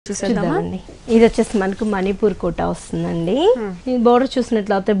చూసేద్దామండి. ఇది వచ్చేసి మనకు మణిపూర్ కోట వస్తుందండి. ఈ బోర్డర్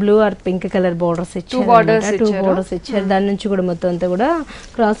చూసినట్లయితే blue or pink colour borders ఇచ్చారు. టూ బోర్డర్స్ ఇచ్చారు. దాని నుంచి కూడా మొత్తం అంతా కూడా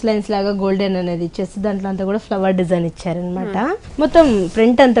క్రాస్ లైన్స్ లాగా గోల్డెన్ అనేది ఇచ్చేసి దాంట్లో అంతా కూడా ఫ్లవర్ డిజైన్ ఇచ్చారనమాట. మొత్తం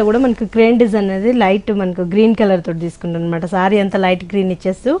ప్రింట్ అంతా కూడా మనకు క్రేన్ డిజైన్ అనేది లైట్ మనకు గ్రీన్ కలర్ తోటి తీసుకుంటాం అనమాట. సారీ అంతా లైట్ గ్రీన్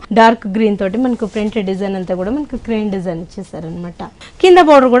ఇచ్చేస్తూ డార్క్ గ్రీన్ తోటి మనకు ప్రింట్ డిజైన్ అంతా కూడా మనకు క్రేన్ డిజైన్ ఇచ్చేసారనమాట. కింద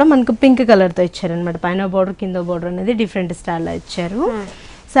బోర్డర్ కూడా మనకు పింక్ కలర్ తో ఇచ్చారనమాట. పైన బోర్డర్ కింద బోర్డర్ అనేది డిఫరెంట్ స్టైల్ లో ఇచ్చారు.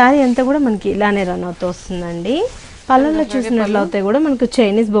 సారీ అంతా కూడా మనకి ఇలానే రన్ అవుతూ వస్తుందండి. పళ్ళల్లో చూసినట్లయితే కూడా మనకు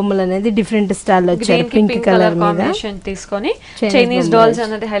చైనీస్ బొమ్మలు అనేది డిఫరెంట్ స్టైల్ లో వచ్చారు. పింక్ కలర్ కాంబినేషన్ తీసుకొని చైనీస్ డాల్స్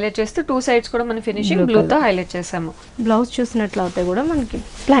అనేది హైలైట్ చేస్తూ టూ సైడ్స్ కూడా మనం ఫినిషింగ్ బ్లూ తో హైలైట్ చేసాము. బ్లౌజ్ చూసినట్లయితే కూడా మనకి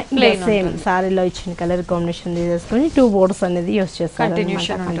ప్లెయిన్ సేమ్ సారీలో ఇచ్చిన కలర్ కాంబినేషన్ తీసుకొని టూ బోర్డర్స్ అనేది యూస్ చేస్తారు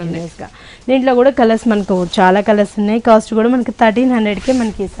కంటిన్యూస్ గా. దీంట్లో కూడా కలర్స్ మనకు చాలా కలర్స్ ఉన్నాయి. కాస్ట్ కూడా మనకి 1300 కే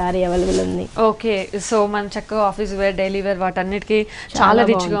మనకి సారీ అవైలబుల్ ఉంది. ఓకే, సో మన చక్కగా ఆఫీస్ వేర్ డైలీ వేర్ వాటన్నిటికి చాలా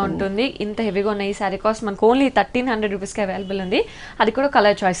రిచ్ గా ఉంటుంది. ఇంత హెవీగా ఉన్న ఈ సారీ కాస్ట్ మనకు ఓన్లీ 1300 రూపీస్ కి అవైలబుల్ ఉంది. అది కూడా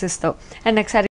కలర్ చాయిసెస్ తో. And next